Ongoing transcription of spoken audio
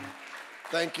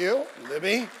Thank you,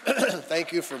 Libby.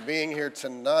 Thank you for being here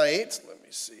tonight. Let me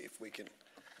see if we can.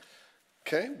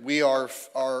 Okay, we are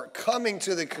coming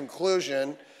to the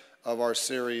conclusion of our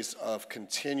series of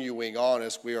continuing on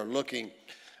as we are looking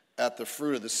at the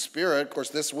fruit of the Spirit. Of course,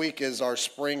 this week is our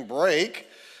spring break.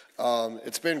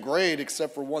 It's been great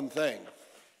except for one thing.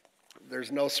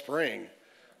 There's no spring.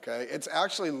 Okay, it's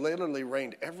actually literally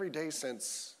rained every day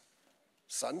since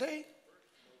Sunday?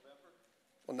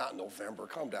 Well, not November.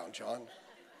 Calm down, John.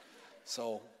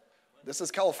 So this is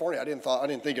California. I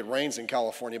didn't think it rains in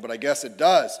California, but I guess it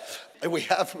does. And we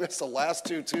have missed the last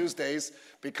 2 Tuesdays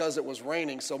because it was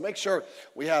raining. So make sure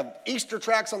we have Easter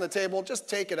tracts on the table. Just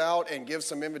take it out and give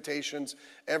some invitations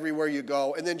everywhere you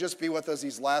go. And then just be with us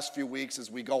these last few weeks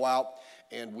as we go out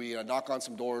and we knock on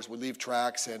some doors. We leave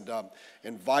tracts and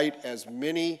invite as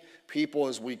many people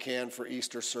as we can for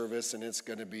Easter service. And it's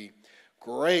going to be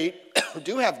great. We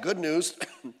do have good news.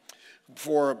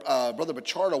 For Brother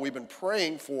Bachardo, we've been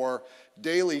praying for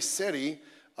Daly City.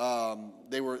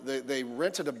 They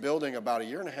rented a building about 1.5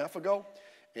 years ago,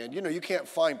 and you can't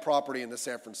find property in the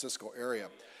San Francisco area.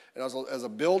 And as a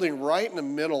building right in the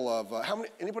middle of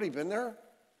anybody been there?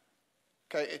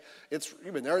 Okay,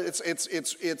 you've been there.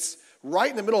 It's right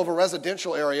in the middle of a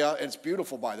residential area, and it's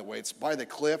beautiful, by the way. It's by the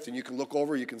cliff, and you can look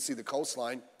over. You can see the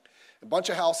coastline, a bunch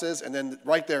of houses, and then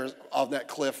right there on that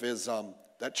cliff is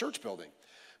that church building.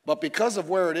 But because of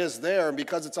where it is there, and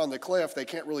because it's on the cliff, they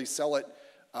can't really sell it.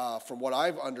 From what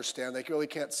I understand, they really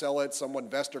can't sell it. Some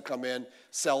investor come in,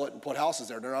 sell it, and put houses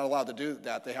there. They're not allowed to do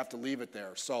that. They have to leave it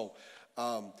there. So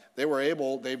they were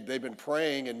able. They've been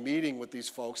praying and meeting with these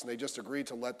folks, and they just agreed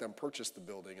to let them purchase the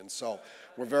building. And so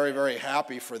we're very, very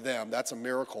happy for them. That's a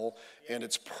miracle, and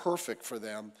it's perfect for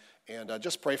them. And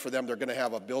just pray for them. They're going to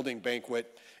have a building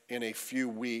banquet in a few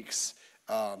weeks.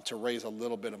 To raise a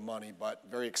little bit of money, but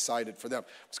very excited for them.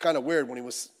 It's kind of weird when he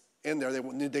was in there.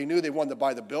 They knew they wanted to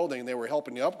buy the building, and they were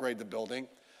helping to upgrade the building.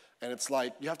 And it's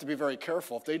like, you have to be very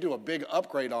careful. If they do a big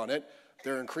upgrade on it,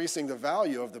 they're increasing the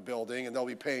value of the building, and they'll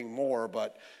be paying more,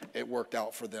 but it worked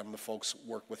out for them. The folks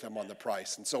worked with them on the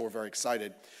price, and so we're very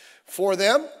excited for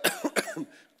them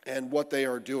and what they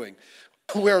are doing.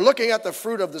 We're looking at the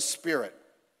fruit of the Spirit.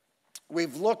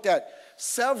 We've looked at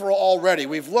several already.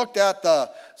 We've looked at the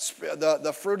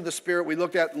fruit of the Spirit. We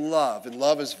looked at love, and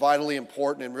love is vitally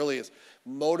important and really is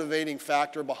motivating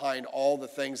factor behind all the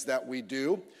things that we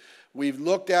do. We've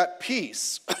looked at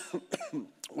peace,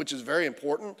 which is very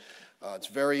important. It's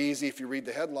very easy if you read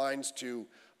the headlines to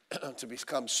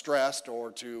become stressed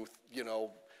or to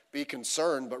be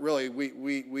concerned, but really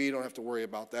we don't have to worry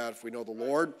about that if we know the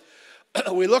Lord.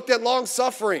 We looked at long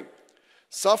suffering.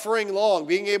 Suffering long,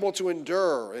 being able to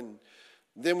endure, and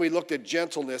then we looked at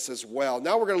gentleness as well.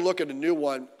 Now we're going to look at a new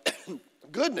one,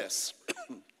 goodness.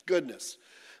 Goodness.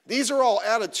 These are all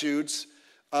attitudes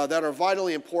that are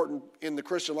vitally important in the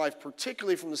Christian life,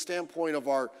 particularly from the standpoint of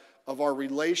our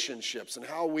relationships and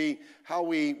how we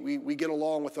get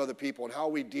along with other people and how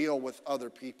we deal with other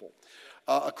people.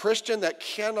 A Christian that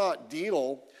cannot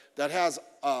deal, that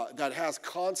has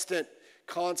constant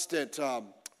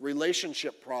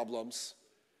relationship problems,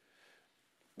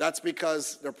 that's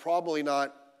because they're probably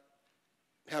not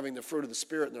having the fruit of the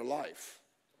Spirit in their life.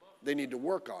 They need to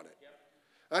work on it.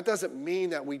 That doesn't mean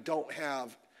that we don't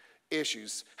have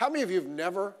issues. How many of you have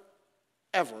never,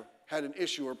 ever had an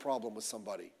issue or problem with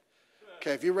somebody?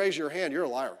 Okay, if you raise your hand, you're a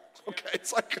liar. Okay,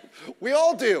 it's like we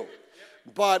all do.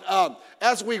 But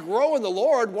as we grow in the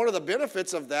Lord, one of the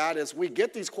benefits of that is we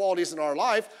get these qualities in our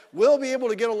life. We'll be able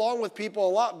to get along with people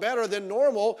a lot better than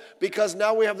normal because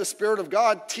now we have the Spirit of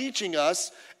God teaching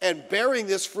us and bearing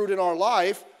this fruit in our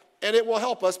life, and it will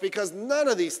help us because none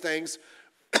of these things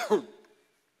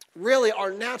really are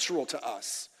natural to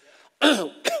us.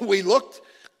 We looked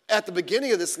at the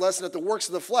beginning of this lesson at the works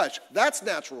of the flesh. That's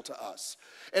natural to us.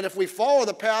 And if we follow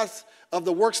the path of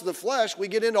the works of the flesh, we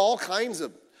get into all kinds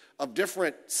of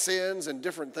different sins and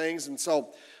different things. And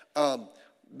so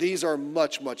these are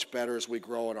much, much better as we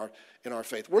grow in our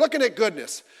faith. We're looking at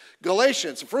goodness.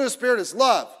 Galatians, the fruit of the Spirit is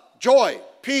love, joy,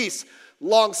 peace,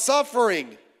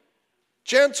 long-suffering,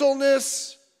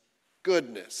 gentleness,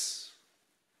 goodness.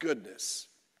 Goodness.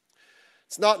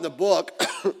 It's not in the book,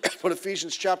 but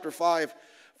Ephesians chapter 5,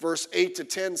 verse 8 to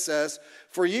 10 says,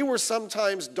 "For ye were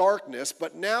sometimes darkness,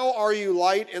 but now are you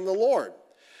light in the Lord.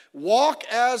 Walk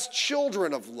as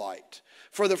children of light,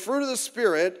 for the fruit of the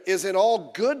Spirit is in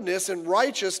all goodness and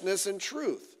righteousness and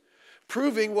truth,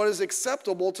 proving what is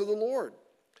acceptable to the Lord."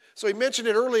 So he mentioned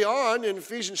it early on in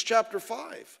Ephesians chapter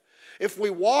 5. If we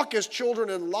walk as children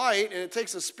in light, and it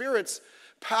takes the Spirit's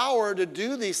power to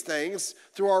do these things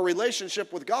through our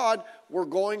relationship with God, we're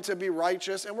going to be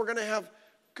righteous and we're going to have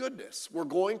goodness. We're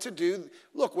going to do,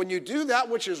 look, when you do that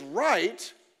which is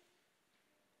right,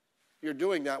 you're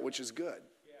doing that which is good.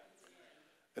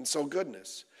 And so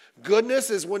goodness. Goodness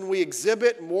is when we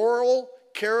exhibit moral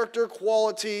character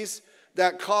qualities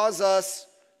that cause us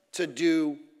to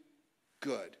do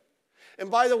good. And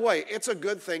by the way, it's a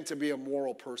good thing to be a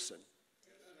moral person.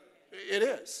 It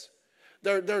is.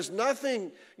 There's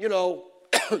nothing,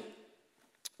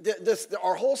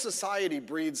 our whole society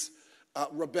breeds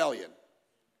rebellion.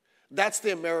 That's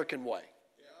the American way,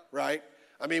 right?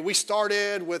 I mean, we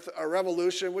started with a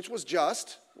revolution, which was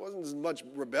just. It wasn't as much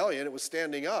rebellion. It was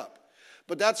standing up.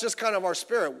 But that's just kind of our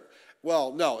spirit.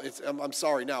 Well, no, I'm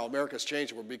sorry now. America's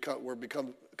changed. We're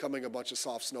becoming a bunch of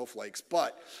soft snowflakes.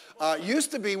 But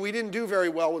used to be we didn't do very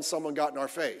well when someone got in our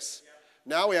face.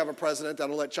 Now we have a president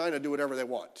that'll let China do whatever they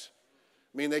want.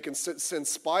 I mean, they can send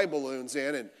spy balloons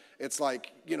in, and it's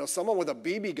like, someone with a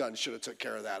BB gun should have took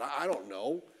care of that. I don't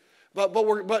know. But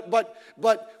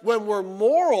when we're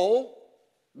moral,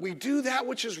 we do that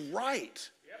which is right.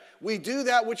 We do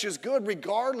that which is good,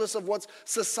 regardless of what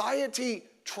society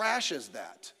trashes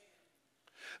that.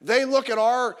 They look at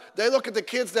the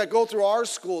kids that go through our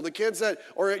school, the kids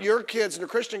or your kids, the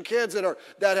Christian kids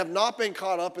that have not been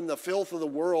caught up in the filth of the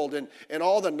world and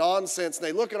all the nonsense. And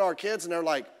they look at our kids and they're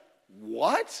like,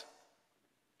 what?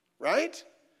 Right?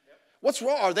 Yep. What's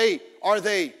wrong? Are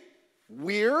they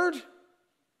weird?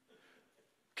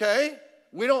 Okay?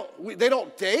 They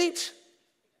don't date.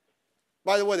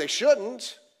 By the way, they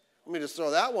shouldn't. Let me just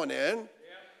throw that one in. Yeah.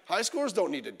 High schoolers don't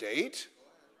need to date.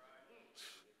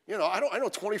 I know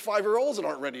 25-year-olds that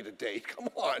aren't ready to date. Come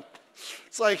on.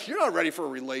 It's like, you're not ready for a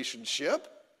relationship.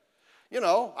 I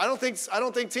don't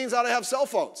think teens ought to have cell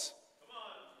phones.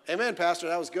 Come on. Amen, Pastor.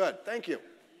 That was good. Thank you.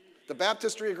 The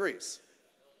baptistry agrees.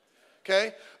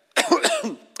 Okay?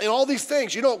 And all these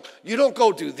things, you don't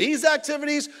go do these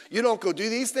activities. You don't go do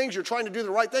these things. You're trying to do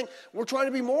the right thing. We're trying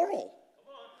to be moral.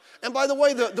 And by the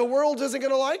way, the world isn't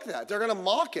going to like that. They're going to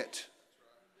mock it.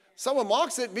 Someone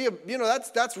mocks it,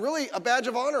 that's really a badge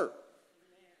of honor.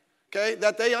 Okay?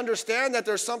 That they understand that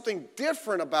there's something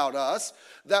different about us,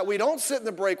 that we don't sit in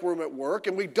the break room at work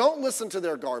and we don't listen to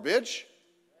their garbage,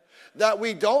 that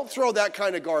we don't throw that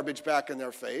kind of garbage back in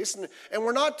their face, and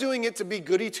we're not doing it to be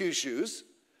goody two-shoes.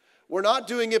 We're not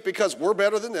doing it because we're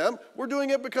better than them. We're doing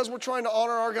it because we're trying to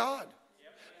honor our God.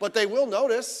 But they will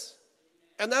notice,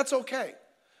 and that's okay.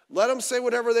 Let them say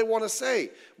whatever they want to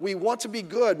say. We want to be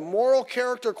good, moral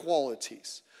character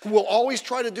qualities. We'll always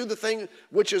try to do the thing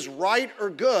which is right or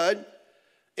good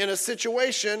in a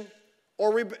situation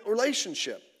or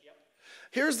relationship. Yep.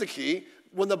 Here's the key.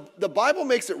 When the Bible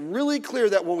makes it really clear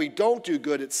that when we don't do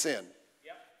good, it's sin.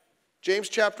 Yep. James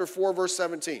chapter 4, verse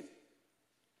 17.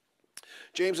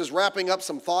 James is wrapping up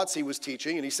some thoughts he was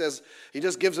teaching, and he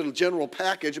just gives it a general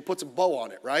package and puts a bow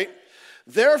on it, right?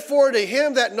 Therefore, to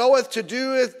him that knoweth to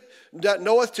do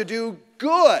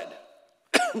good,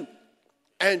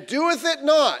 and doeth it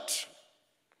not,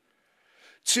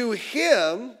 to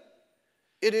him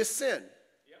it is sin.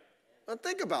 Yep. Now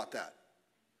think about that.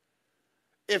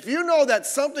 If you know that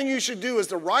something you should do is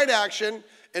the right action,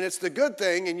 and it's the good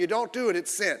thing, and you don't do it,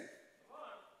 it's sin.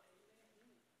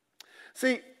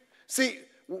 See,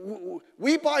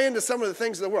 we buy into some of the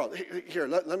things of the world. Here,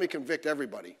 let me convict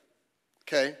everybody,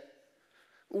 okay?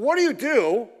 What do you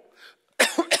do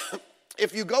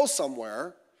if you go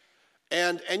somewhere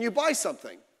and you buy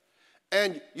something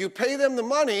and you pay them the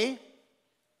money?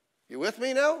 You with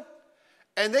me now?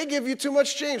 And they give you too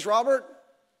much change, Robert.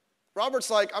 Robert's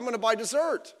like, I'm going to buy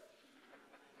dessert.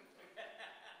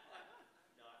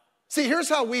 See, here's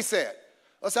how we say it.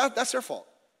 That's their fault.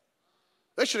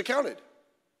 They should have counted.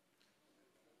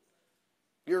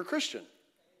 You're a Christian.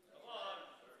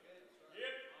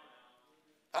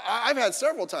 I've had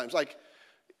several times, like,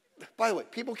 by the way,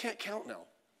 people can't count now.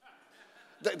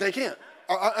 They can't.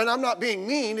 And I'm not being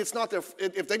mean. It's not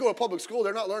if they go to public school,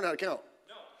 they're not learning how to count.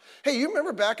 No. Hey, you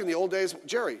remember back in the old days,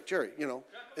 Jerry, the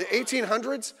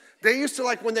 1800s, they used to,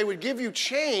 like, when they would give you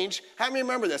change, how many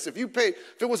remember this? If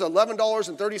it was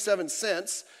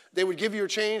 $11.37, they would give you your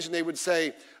change and they would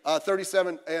say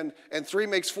 37 and 3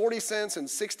 makes 40 cents and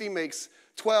 60 makes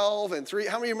 12 and 3.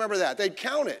 How many remember that? They'd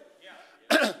count it.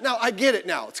 Now, I get it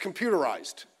now. It's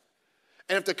computerized.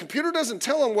 And if the computer doesn't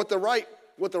tell them what the right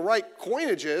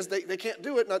coinage is, they can't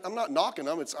do it. And I'm not knocking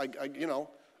them.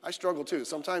 I struggle too.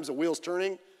 Sometimes the wheel's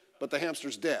turning, but the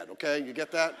hamster's dead, okay? You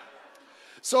get that?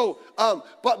 So,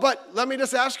 but let me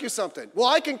just ask you something. Well,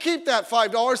 I can keep that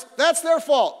 $5. That's their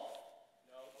fault.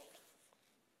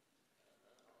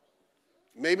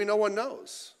 Maybe no one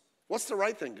knows. What's the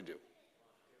right thing to do?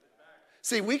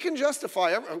 See, we can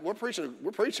justify, we're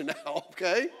preaching now,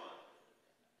 okay?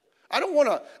 I don't want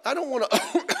to I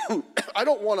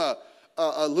don't want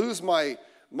to lose my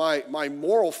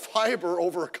moral fiber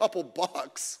over a couple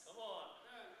bucks.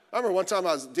 I remember one time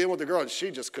I was dealing with a girl and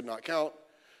she just could not count.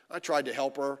 I tried to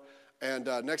help her, and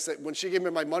when she gave me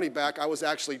my money back, I was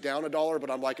actually down $1, but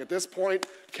I'm like, at this point,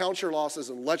 count your losses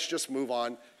and let's just move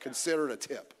on. Consider it a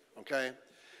tip, okay?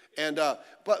 And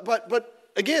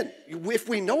but again, if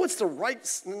we know it's the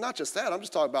right, not just that, I'm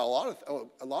just talking about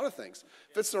a lot of things.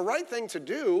 If it's the right thing to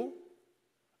do,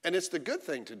 and it's the good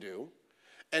thing to do,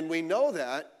 and we know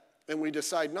that, and we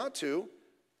decide not to,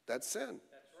 that's sin.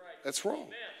 That's right. That's wrong.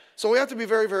 Amen. So we have to be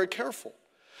very, very careful.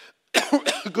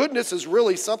 Goodness is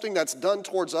really something that's done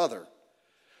towards other,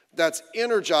 that's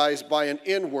energized by an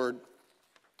inward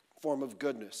form of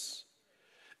goodness.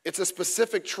 It's a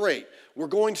specific trait. We're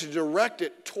going to direct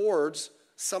it towards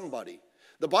somebody.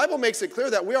 The Bible makes it clear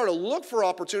that we are to look for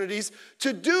opportunities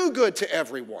to do good to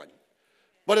everyone,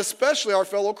 but especially our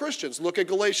fellow Christians. Look at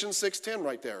Galatians 6:10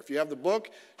 right there. If you have the book,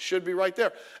 it should be right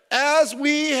there. As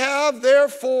we have,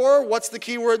 therefore, what's the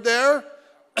key word there?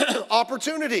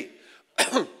 Opportunity.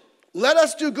 Let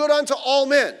us do good unto all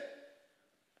men.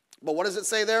 But what does it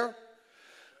say there?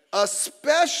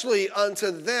 Especially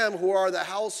unto them who are the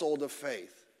household of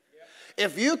faith.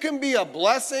 If you can be a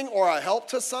blessing or a help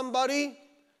to somebody,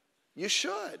 you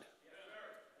should.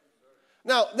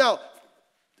 Now,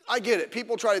 I get it.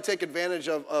 People try to take advantage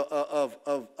of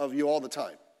you all the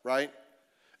time, right?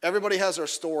 Everybody has their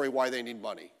story why they need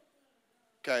money,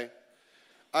 okay?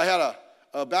 I had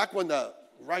back when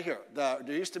right here, there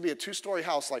used to be a 2-story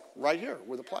house like right here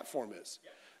where the platform is.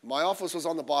 My office was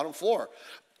on the bottom floor,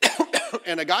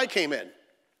 and a guy came in,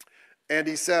 and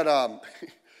he said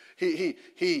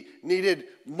he needed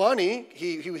money.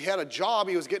 He had a job.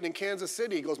 He was getting in Kansas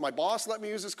City. He goes, my boss let me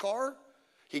use his car.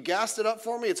 He gassed it up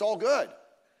for me. It's all good.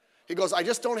 He goes, I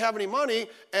just don't have any money,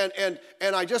 and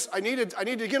I needed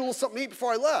to get a little something to eat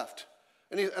before I left.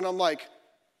 And I'm like,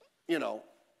 you know,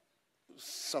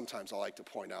 sometimes I like to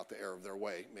point out the error of their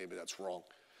way. Maybe that's wrong.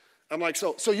 I'm like,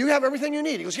 so you have everything you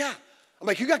need? He goes, yeah. I'm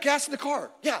like, you got gas in the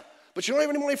car? Yeah. But you don't have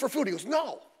any money for food? He goes,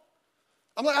 no.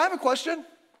 I'm like, I have a question.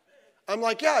 I'm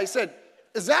like, yeah. I said,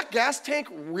 does that gas tank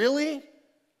really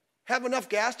have enough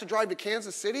gas to drive to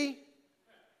Kansas City?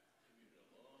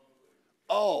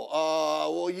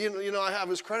 Oh, well, you know, I have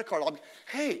his credit card.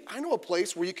 Hey, I know a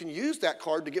place where you can use that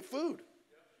card to get food.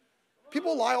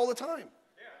 People lie all the time.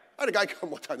 I had a guy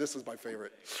come one time. This is my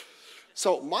favorite.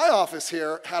 So my office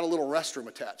here had a little restroom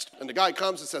attached. And the guy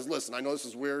comes and says, listen, I know this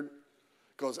is weird.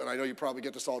 Goes, and I know you probably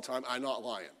get this all the time. I'm not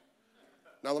lying.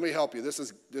 Now let me help you. This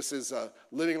is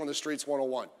Living on the Streets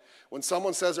 101. When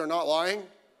someone says they're not lying,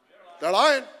 they're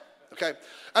lying. Okay?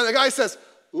 And the guy says,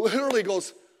 literally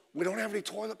goes, we don't have any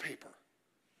toilet paper.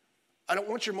 I don't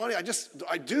want your money.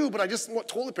 I do, but I just want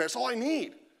toilet paper. That's all I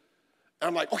need. And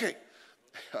I'm like, okay.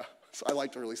 So I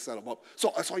like to really set him up.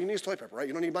 So that's all you need is toilet paper, right?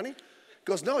 You don't need money? He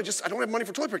goes, no, I don't have money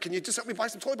for toilet paper. Can you just help me buy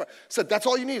some toilet paper? I said, that's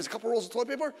all you need is a couple rolls of toilet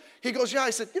paper? He goes, yeah.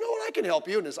 I said, you know what? I can help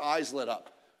you. And his eyes lit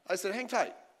up. I said, hang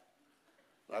tight.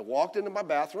 I walked into my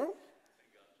bathroom,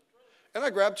 and I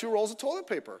grabbed 2 rolls of toilet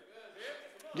paper.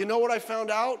 You know what I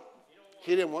found out?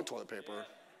 He didn't want toilet paper.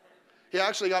 He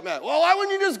actually got mad. Well, why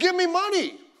wouldn't you just give me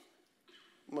money?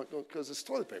 I'm like, well, because it's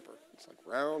toilet paper. It's like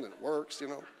round and it works, you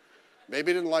know.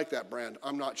 Maybe he didn't like that brand.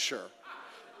 I'm not sure.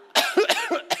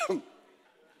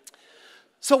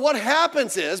 So what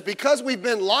happens is, because we've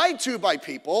been lied to by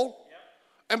people,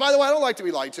 and by the way, I don't like to be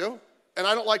lied to, and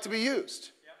I don't like to be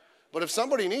used. But if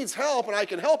somebody needs help and I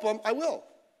can help them, I will.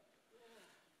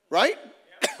 Right?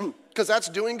 Because that's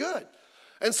doing good.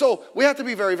 And so we have to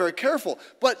be very, very careful.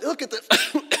 But look at this.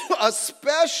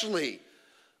 Especially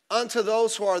unto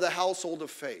those who are the household of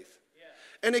faith.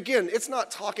 And again, it's not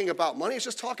talking about money. It's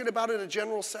just talking about it in a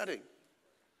general setting.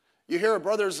 You hear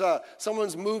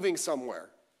someone's moving somewhere.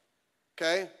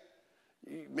 Okay?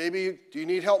 Maybe, do you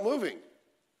need help moving?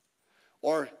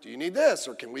 Or do you need this?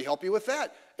 Or can we help you with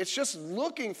that? It's just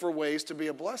looking for ways to be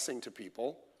a blessing to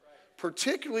people,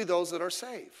 particularly those that are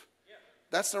saved.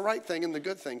 That's the right thing and the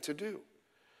good thing to do.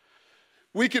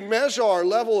 We can measure our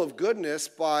level of goodness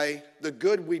by the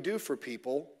good we do for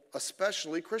people,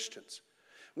 especially Christians.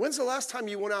 When's the last time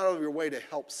you went out of your way to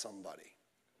help somebody?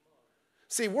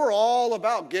 See, we're all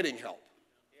about getting help.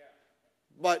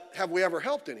 But have we ever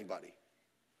helped anybody?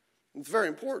 It's very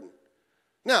important.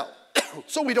 Now,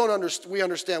 so we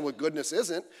understand what goodness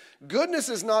isn't. Goodness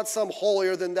is not some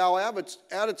holier-than-thou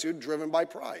attitude driven by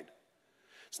pride.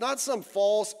 It's not some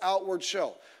false outward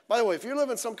show. By the way, if you're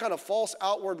living some kind of false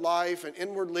outward life and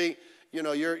inwardly, you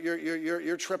know,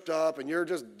 you're tripped up and you're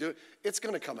just it's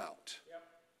going to come out.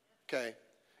 Okay?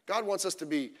 God wants us to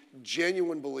be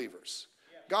genuine believers.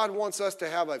 God wants us to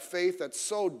have a faith that's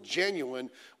so genuine.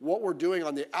 What we're doing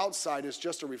on the outside is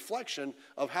just a reflection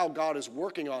of how God is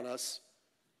working on us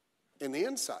in the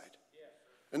inside.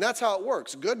 And that's how it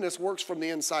works. Goodness works from the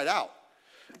inside out.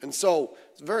 And so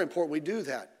it's very important we do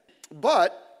that.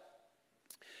 But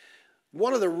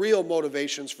one of the real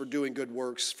motivations for doing good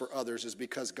works for others is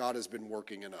because God has been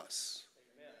working in us.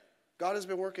 Amen. God has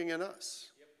been working in us.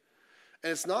 Yep.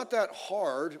 And it's not that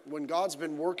hard when God's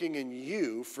been working in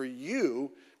you for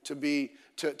you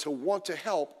to want to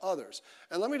help others.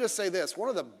 And let me just say this, one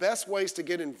of the best ways to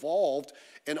get involved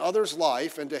in others'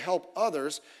 life and to help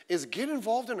others is get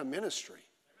involved in a ministry.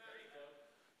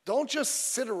 Don't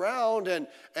just sit around and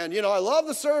I love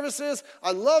the services.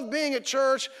 I love being at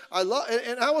church.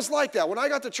 And I was like that. When I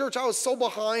got to church, I was so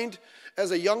behind as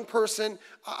a young person.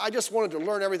 I just wanted to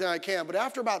learn everything I can. But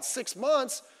after about 6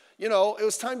 months, it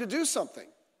was time to do something.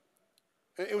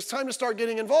 It was time to start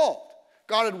getting involved.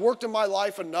 God had worked in my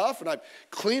life enough, and I've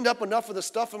cleaned up enough of the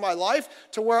stuff in my life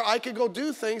to where I could go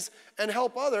do things and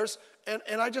help others,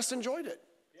 and I just enjoyed it.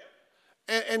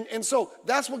 Yep. And so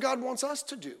that's what God wants us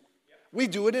to do. We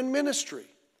do it in ministry.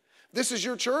 This is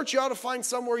your church. You ought to find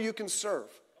somewhere you can serve.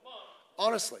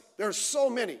 Honestly, there's so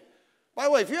many. By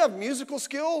the way, if you have musical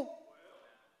skill,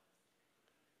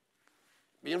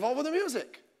 be involved with the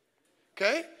music.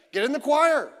 Okay? Get in the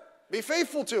choir. Be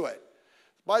faithful to it.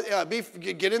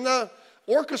 Get in the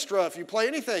orchestra if you play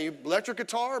anything. Electric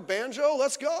guitar, banjo,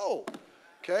 let's go.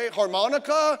 Okay?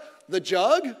 Harmonica, the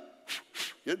jug.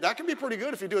 That can be pretty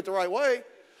good if you do it the right way.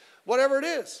 Whatever it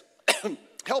is.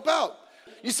 Help out.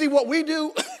 You see, what we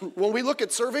do when we look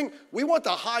at serving, we want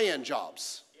the high-end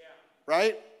jobs,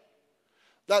 right?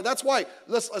 That's why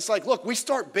it's like, look, we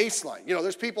start baseline.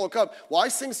 There's people who come, well, I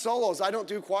sing solos, I don't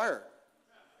do choir.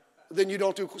 Then you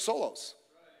don't do solos,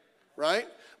 right?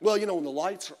 Well, when the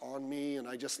lights are on me and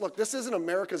look, this isn't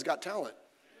America's Got Talent.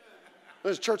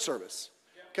 This is church service,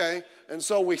 okay? And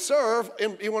so we serve,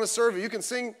 and you want to serve, you can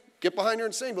sing, get behind here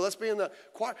and sing, but let's be in the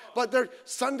choir. But there's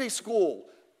Sunday school,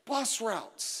 bus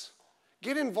routes.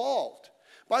 Get involved.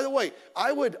 By the way,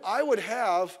 I would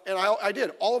have, and I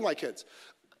did, all of my kids,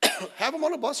 have them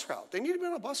on a bus route. They need to be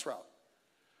on a bus route.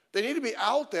 They need to be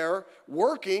out there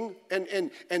working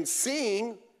and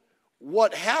seeing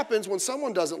what happens when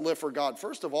someone doesn't live for God,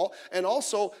 first of all, and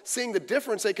also seeing the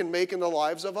difference they can make in the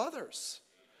lives of others.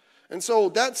 And so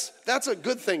that's a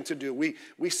good thing to do.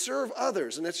 We serve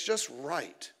others, and it's just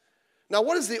right. Now,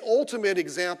 what is the ultimate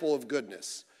example of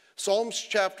goodness? Psalms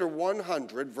chapter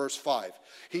 100, verse 5.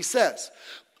 He says,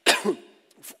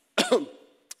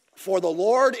 for the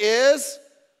Lord is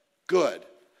good.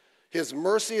 His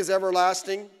mercy is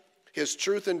everlasting. His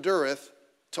truth endureth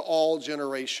to all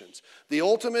generations. The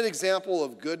ultimate example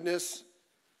of goodness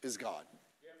is God.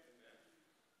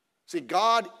 See,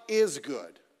 God is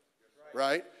good,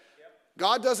 right?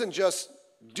 God doesn't just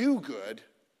do good.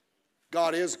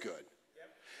 God is good.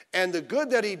 And the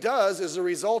good that he does is a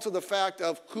result of the fact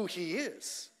of who he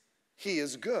is. He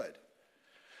is good.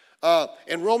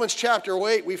 In Romans chapter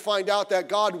 8, we find out that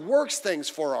God works things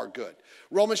for our good.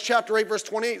 Romans chapter 8, verse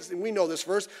 28, and we know this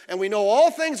verse, and we know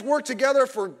all things work together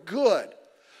for good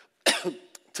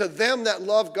to them that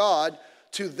love God,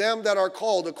 to them that are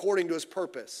called according to his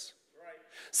purpose.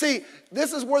 See,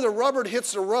 this is where the rubber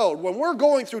hits the road. When we're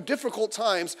going through difficult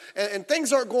times and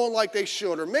things aren't going like they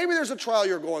should, or maybe there's a trial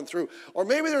you're going through, or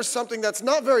maybe there's something that's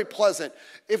not very pleasant.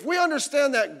 If we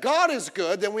understand that God is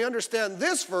good, then we understand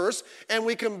this verse, and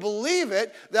we can believe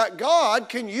it, that God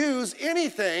can use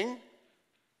anything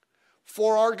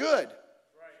for our good.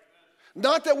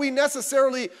 Not that we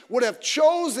necessarily would have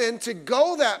chosen to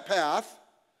go that path,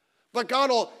 but God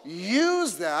will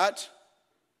use that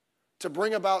to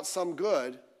bring about some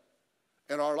good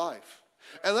in our life.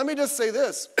 And let me just say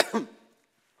this.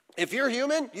 If you're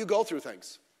human, you go through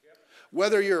things.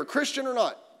 Whether you're a Christian or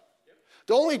not.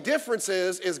 The only difference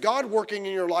is God working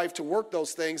in your life to work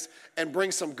those things and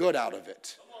bring some good out of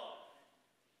it.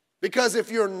 Because if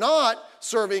you're not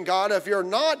serving God, if you're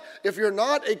not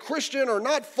a Christian or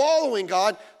not following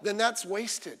God, then that's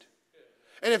wasted.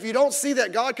 And if you don't see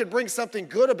that God could bring something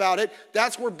good about it,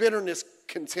 that's where bitterness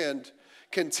can tend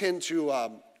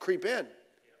to creep in.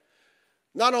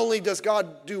 Not only does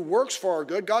God do works for our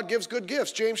good, God gives good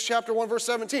gifts. James chapter 1, verse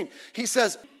 17. He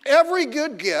says, every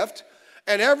good gift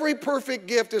and every perfect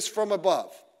gift is from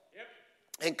above,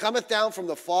 and cometh down from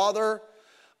the Father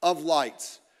of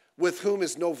lights, with whom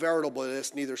is no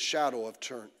variableness, neither shadow of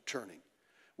turning.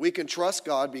 We can trust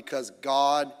God because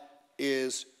God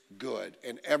is good,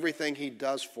 and everything he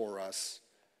does for us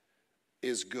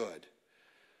is good.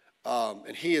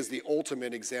 And he is the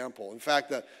ultimate example. In fact,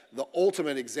 the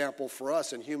ultimate example for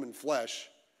us in human flesh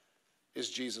is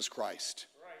Jesus Christ.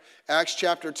 Right. Acts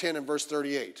chapter 10 and verse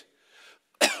 38.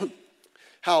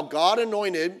 How God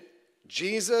anointed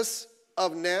Jesus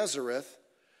of Nazareth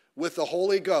with the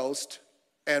Holy Ghost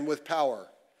and with power,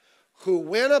 who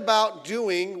went about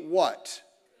doing what?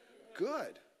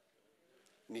 Good.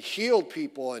 And he healed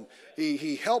people, and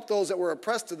he helped those that were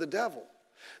oppressed of the devil.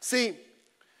 See,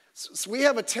 so we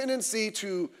have a tendency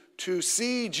to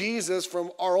see Jesus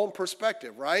from our own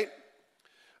perspective, right?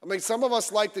 I mean, some of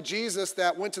us like the Jesus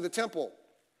that went to the temple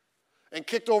and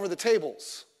kicked over the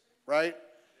tables, right?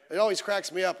 It always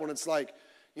cracks me up when it's like,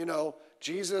 you know,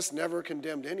 Jesus never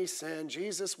condemned any sin.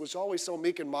 Jesus was always so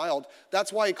meek and mild.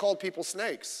 That's why he called people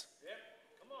snakes. Yep.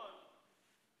 Come on.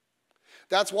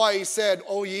 That's why he said,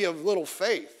 "O ye of little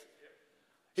faith." Yep.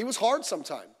 He was hard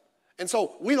sometimes. And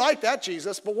so we like that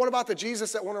Jesus, but what about the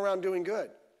Jesus that went around doing good?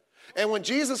 And when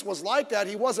Jesus was like that,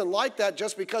 he wasn't like that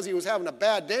just because he was having a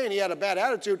bad day and he had a bad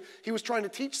attitude. He was trying to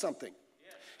teach something.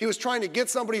 He was trying to get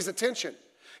somebody's attention.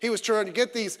 He was trying to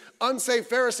get these unsaved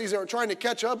Pharisees that were trying to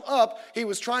catch up. He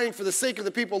was trying, for the sake of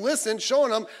the people listening, showing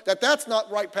them that that's not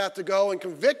the right path to go and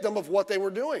convict them of what they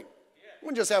were doing. He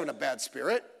wasn't just having a bad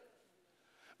spirit.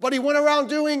 But he went around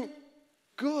doing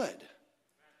good.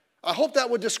 I hope that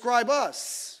would describe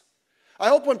us. I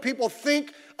hope when people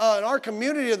think in our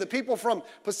community of the people from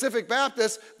Pacific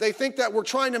Baptist, they think that we're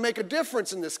trying to make a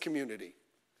difference in this community.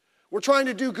 We're trying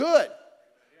to do good.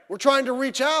 We're trying to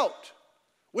reach out.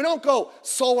 We don't go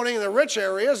soul winning in the rich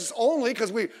areas only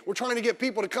because we're trying to get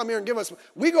people to come here and give us.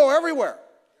 We go everywhere.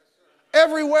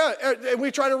 Everywhere. And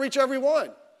we try to reach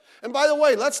everyone. And by the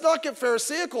way, let's not get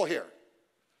pharisaical here.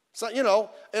 So, you know,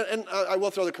 and I will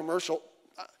throw the commercial.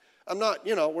 I'm not,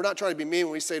 you know, we're not trying to be mean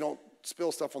when we say don't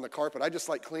spill stuff on the carpet. I just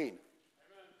like clean.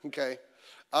 Okay?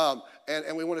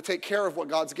 And we want to take care of what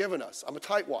God's given us. I'm a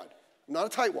tightwad. I'm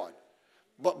not a tightwad.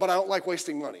 But I don't like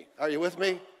wasting money. Are you with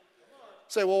me?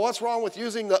 Say, well, what's wrong with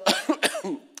using the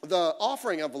the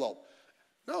offering envelope?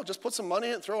 No, just put some money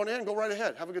in it, throw it in, go right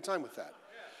ahead. Have a good time with that.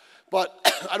 But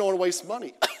I don't want to waste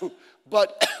money.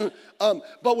 But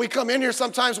we come in here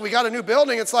sometimes, we got a new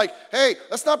building. It's like, hey,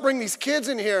 let's not bring these kids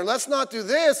in here, and let's not do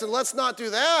this, and let's not do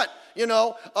that. You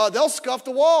know, they'll scuff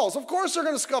the walls. Of course they're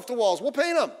going to scuff the walls. We'll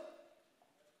paint them.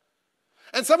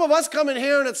 And some of us come in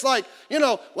here and it's like, you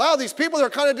know, wow, these people are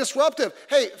kind of disruptive.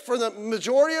 Hey, for the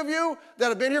majority of you that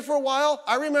have been here for a while,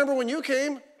 I remember when you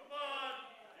came. Come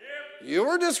on. Yep. You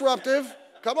were disruptive.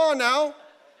 Come on now. Yeah.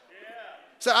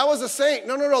 So I was a saint.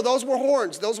 No, those were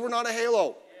horns. Those were not a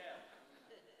halo.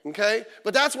 Yeah. Okay?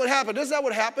 But that's what happened. Isn't that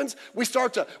what happens?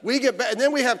 We get back, and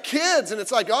then we have kids, and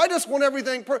it's like, I just want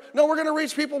everything. No, we're going to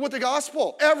reach people with the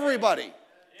gospel. Everybody.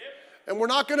 And we're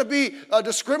not going to be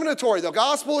discriminatory. The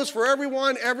gospel is for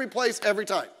everyone, every place, every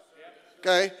time.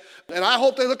 Okay? And I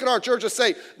hope they look at our church and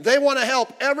say, they want to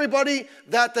help everybody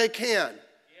that they can.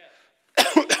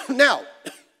 Now,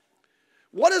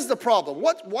 what is the problem?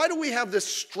 Why do we have this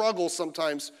struggle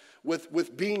sometimes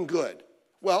with being good?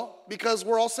 Well, because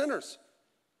we're all sinners.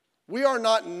 We are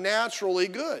not naturally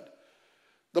good.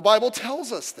 The Bible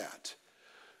tells us that.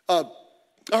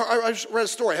 I read a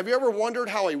story. Have you ever wondered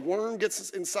how a worm gets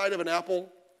inside of an apple?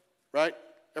 Right?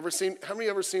 How many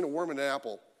ever seen a worm in an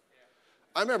apple?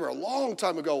 Yeah. I remember a long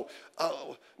time ago,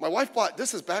 my wife bought,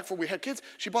 this is back before we had kids,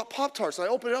 she bought Pop-Tarts, and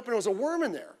I opened it up and there was a worm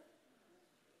in there.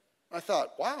 I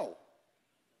thought, wow,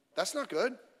 that's not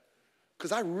good,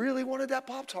 because I really wanted that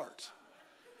Pop-Tart.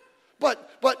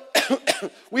 But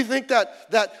we think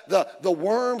that the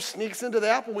worm sneaks into the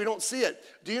apple, we don't see it.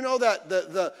 Do you know that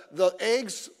the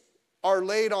eggs are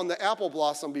laid on the apple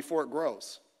blossom before it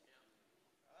grows?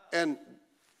 And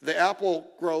the apple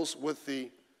grows with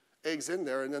the eggs in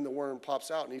there, and then the worm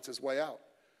pops out and eats his way out.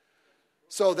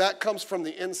 So that comes from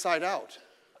the inside out.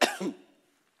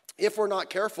 If we're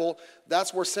not careful,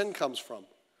 that's where sin comes from.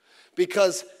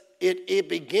 Because it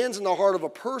begins in the heart of a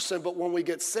person, but when we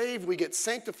get saved, we get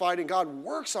sanctified, and God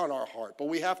works on our heart. But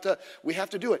we have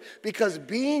to do it. Because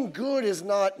being good is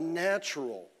not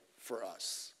natural for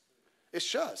us. It's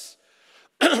just.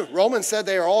 Romans said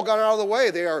they are all gone out of the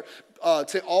way. They are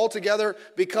altogether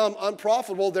become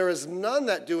unprofitable. There is none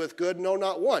that doeth good, no,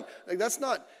 not one. Like, that's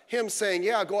not him saying,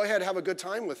 yeah, go ahead, have a good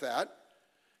time with that.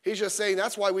 He's just saying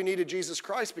that's why we needed Jesus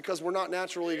Christ, because we're not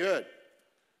naturally good.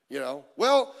 You know,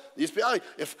 well,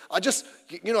 if I just,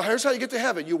 you know, here's how you get to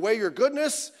heaven. You weigh your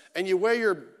goodness and you weigh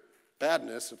your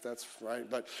badness, if that's right.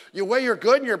 But you weigh your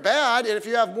good and your bad, and if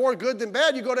you have more good than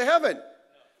bad, you go to heaven.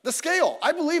 The scale.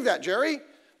 I believe that, Jerry.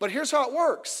 But here's how it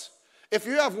works. If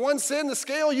you have one sin, the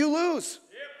scale, you lose.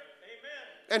 Yep.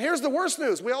 Amen. And here's the worst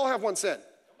news. We all have one sin.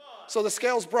 So the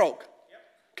scale's broke. Yep.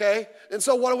 Okay? And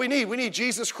so what do we need? We need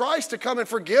Jesus Christ to come and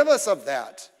forgive us of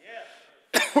that.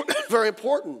 Very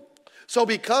important. So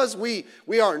because we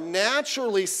are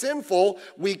naturally sinful,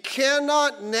 we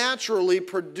cannot naturally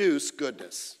produce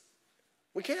goodness.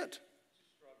 We can't.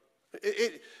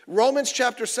 Romans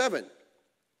chapter 7.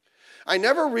 I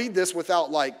never read this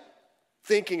without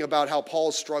thinking about how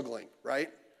Paul's struggling, right?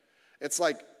 It's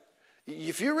like,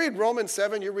 if you read Romans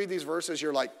 7, you read these verses,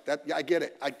 you're like, yeah, I get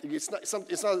it.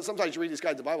 Sometimes you read these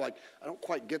guys in the Bible, I don't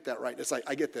quite get that right. It's like,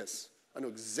 I get this. I know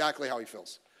exactly how he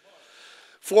feels.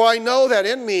 For I know that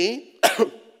in me,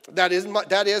 that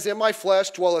is in my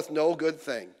flesh, dwelleth no good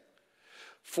thing.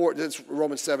 That's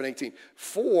Romans 7:18.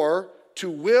 For to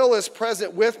will is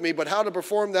present with me, but how to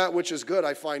perform that which is good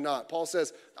I find not. Paul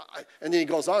says, and then he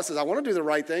goes on and says, I want to do the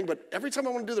right thing, but every time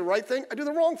I want to do the right thing, I do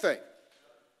the wrong thing.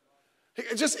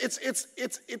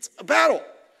 It's a battle.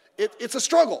 It's a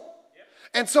struggle.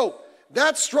 And so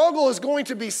that struggle is going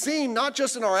to be seen not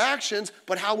just in our actions,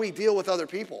 but how we deal with other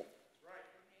people.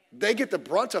 They get the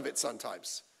brunt of it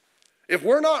sometimes. If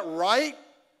we're not right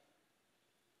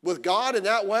with God in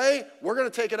that way, we're going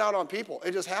to take it out on people.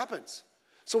 It just happens.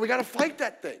 So we got to fight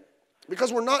that thing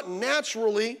because we're not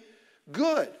naturally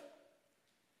good.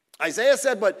 Isaiah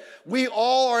said, but we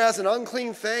all are as an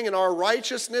unclean thing, and our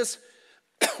righteousness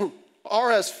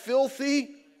are as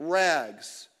filthy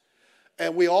rags.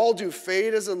 And we all do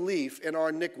fade as a leaf, and our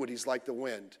iniquities, like the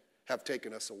wind, have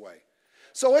taken us away.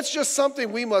 So it's just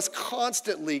something we must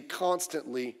constantly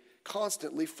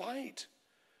fight.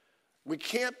 We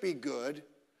can't be good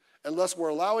unless we're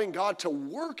allowing God to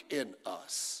work in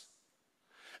us.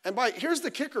 And here's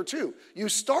the kicker too. You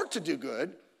start to do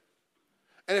good,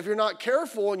 and if you're not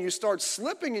careful and you start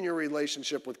slipping in your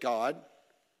relationship with God,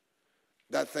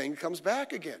 that thing comes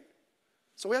back again.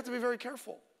 So we have to be very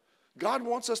careful. God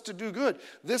wants us to do good.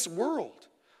 This world.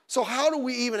 So how do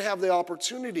we even have the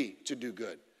opportunity to do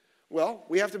good? Well,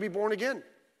 we have to be born again.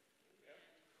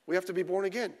 We have to be born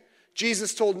again.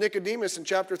 Jesus told Nicodemus in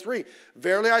chapter 3,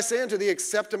 verily I say unto thee,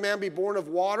 except a man be born of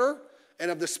water and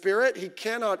of the Spirit, he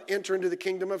cannot enter into the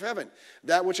kingdom of heaven.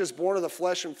 That which is born of the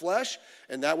flesh and flesh,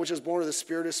 and that which is born of the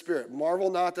Spirit is spirit.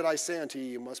 Marvel not that I say unto you,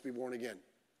 you must be born again.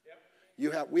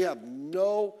 We have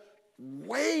no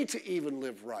way to even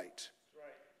live right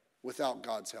without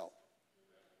God's help.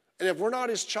 And if we're not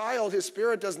his child, his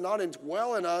Spirit does not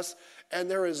indwell in us, and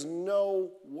there is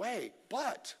no way.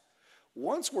 But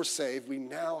once we're saved, we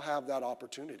now have that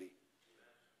opportunity.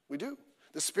 We do.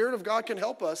 The Spirit of God can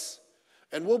help us,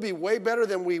 and we'll be way better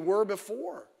than we were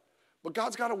before. But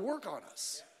God's got to work on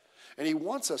us, and he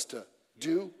wants us to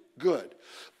do good.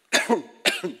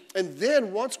 And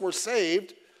then once we're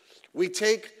saved, we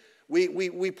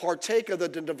partake of the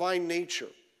divine nature.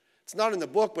 It's not in the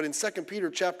book, but in 2 Peter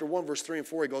chapter 1, verse 3 and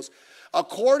 4, he goes,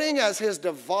 according as his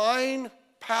divine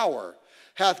power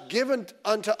hath given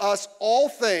unto us all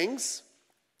things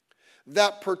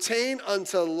that pertain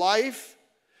unto life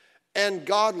and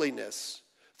godliness,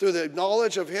 through the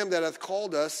knowledge of him that hath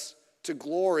called us to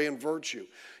glory and virtue.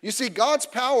 You see, God's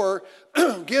power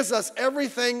gives us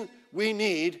everything we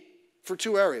need for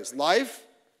two areas, life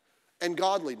and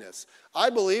godliness. I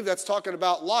believe that's talking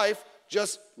about life,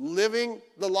 just living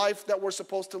the life that we're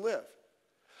supposed to live.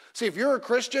 See, if you're a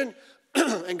Christian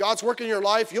and God's working in your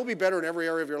life, you'll be better in every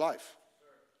area of your life.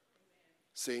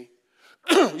 See?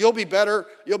 You'll be better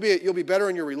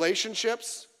in your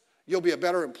relationships. You'll be a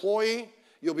better employee.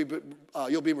 You'll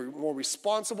be more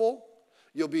responsible.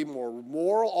 You'll be more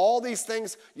moral. All these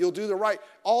things, you'll do the right.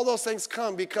 All those things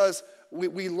come because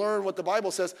we learn what the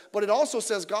Bible says, but it also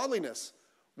says godliness.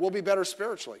 We'll be better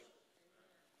spiritually.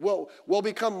 We'll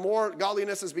become more,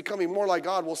 godliness is becoming more like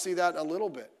God. We'll see that in a little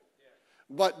bit.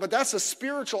 But that's a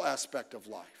spiritual aspect of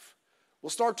life. We'll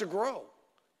start to grow.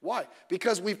 Why?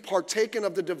 Because we've partaken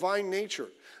of the divine nature.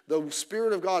 The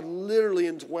Spirit of God literally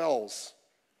indwells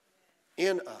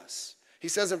in us. He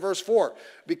says in verse 4,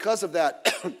 because of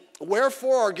that,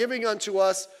 wherefore are giving unto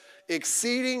us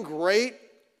exceeding great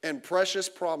and precious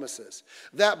promises,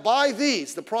 that by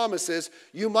these, the promises,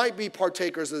 you might be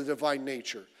partakers of the divine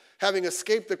nature, having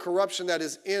escaped the corruption that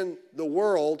is in the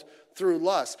world through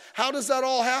lust. How does that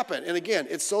all happen? And again,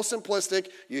 it's so simplistic.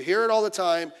 You hear it all the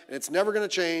time, and it's never going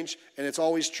to change, and it's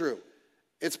always true.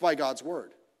 It's by God's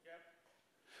word.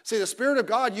 See, the Spirit of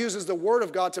God uses the word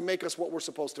of God to make us what we're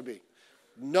supposed to be.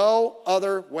 No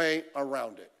other way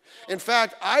around it. In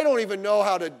fact, I don't even know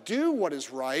how to do what is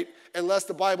right unless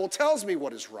the Bible tells me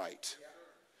what is right.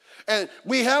 And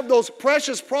we have those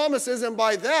precious promises, and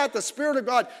by that, the Spirit of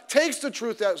God takes the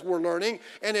truth that we're learning,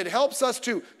 and it helps us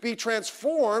to be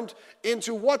transformed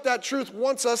into what that truth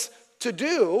wants us to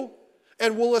do,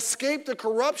 and we'll escape the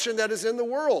corruption that is in the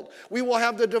world. We will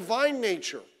have the divine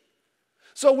nature.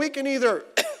 So we can either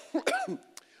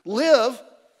live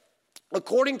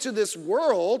according to this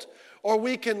world, or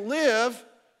we can live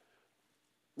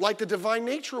like the divine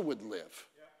nature would live.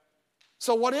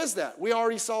 So what is that? We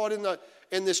already saw it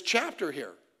in this chapter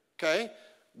here, okay?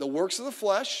 The works of the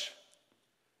flesh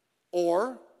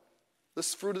or the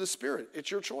fruit of the Spirit.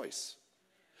 It's your choice.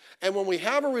 And when we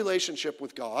have a relationship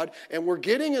with God and we're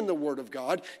getting in the Word of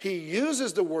God, He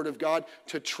uses the Word of God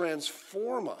to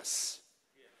transform us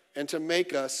and to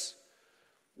make us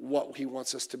what He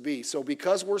wants us to be. So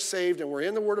because we're saved and we're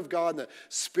in the Word of God and the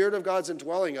Spirit of God's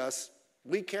indwelling us,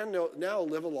 we can now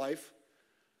live a life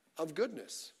of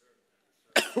goodness.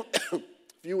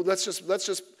 Let's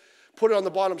just put it on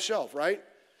the bottom shelf, right?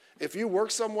 If you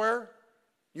work somewhere,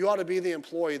 you ought to be the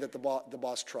employee that the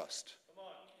boss trusts.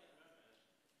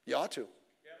 You ought to.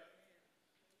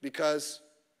 Because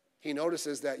he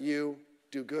notices that you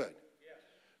do good,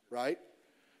 right?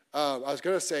 I was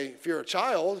going to say, if you're a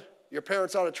child, your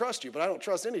parents ought to trust you, but I don't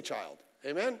trust any child.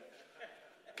 Amen?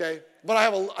 Okay? But I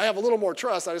have a little more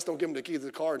trust. I just don't give them the key to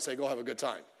the car and say, go have a good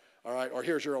time. All right? Or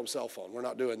here's your own cell phone. We're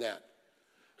not doing that.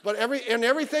 But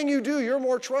everything you do, you're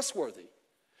more trustworthy.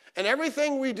 And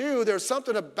everything we do, there's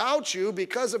something about you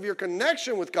because of your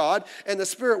connection with God and the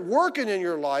Spirit working in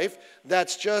your life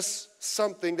that's just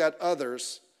something that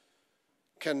others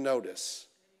can notice.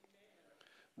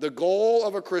 The goal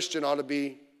of a Christian ought to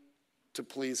be to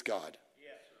please God.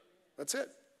 That's it.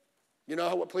 You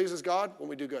know what pleases God? When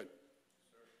we do good.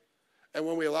 And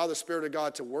when we allow the Spirit of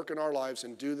God to work in our lives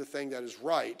and do the thing that is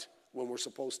right when we're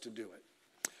supposed to do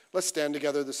it. Let's stand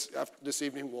together this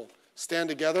evening. We'll stand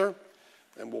together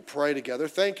and we'll pray together.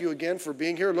 Thank you again for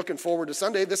being here. Looking forward to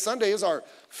Sunday. This Sunday is our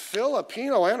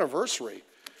Filipino anniversary.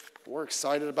 We're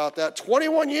excited about that.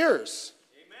 21 years.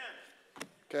 Amen.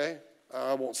 Okay?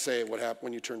 I won't say what happened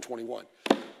when you turn 21.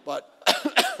 But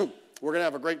we're going to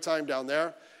have a great time down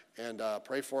there. And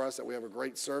pray for us that we have a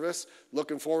great service.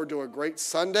 Looking forward to a great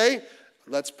Sunday.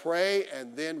 Let's pray,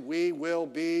 and then we will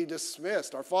be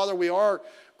dismissed. Our Father, we are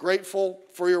grateful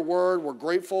for your word. We're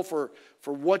grateful for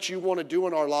what you want to do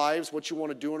in our lives, what you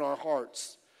want to do in our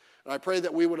hearts. And I pray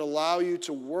that we would allow you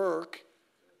to work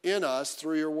in us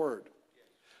through your word.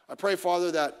 I pray,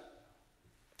 Father, that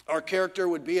our character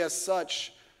would be as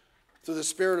such through the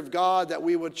Spirit of God that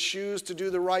we would choose to do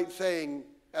the right thing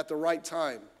at the right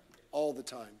time, all the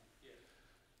time.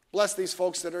 Bless these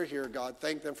folks that are here, God.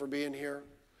 Thank them for being here.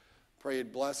 Pray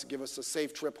you'd bless, give us a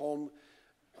safe trip home.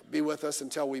 Be with us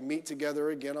until we meet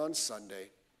together again on Sunday.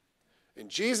 In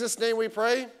Jesus' name we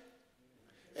pray.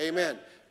 Amen.